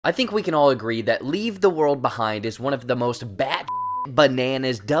I think we can all agree that Leave the World Behind is one of the most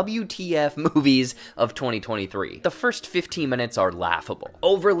bananas WTF movies of 2023. The first 15 minutes are laughable.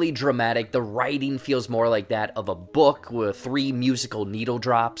 Overly dramatic, the writing feels more like that of a book with 3 musical needle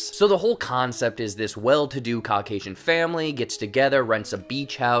drops. So the whole concept is this well-to-do Caucasian family gets together, rents a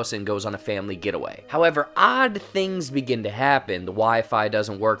beach house, and goes on a family getaway. However, odd things begin to happen. The Wi-Fi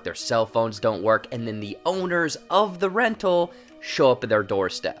doesn't work, their cell phones don't work, and then the owners of the rental show up at their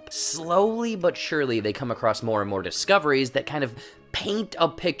doorstep. Slowly but surely, they come across more and more discoveries that kind of paint a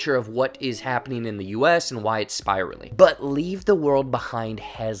picture of what is happening in the US and why it's spiraling. But Leave the World Behind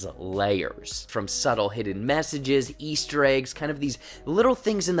has layers. From subtle hidden messages, Easter eggs, kind of these little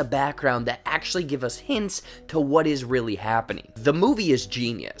things in the background that actually give us hints to what is really happening. The movie is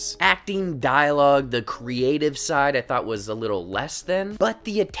genius. Acting, dialogue, the creative side I thought was a little less than, but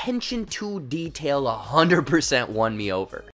the attention to detail 100% won me over.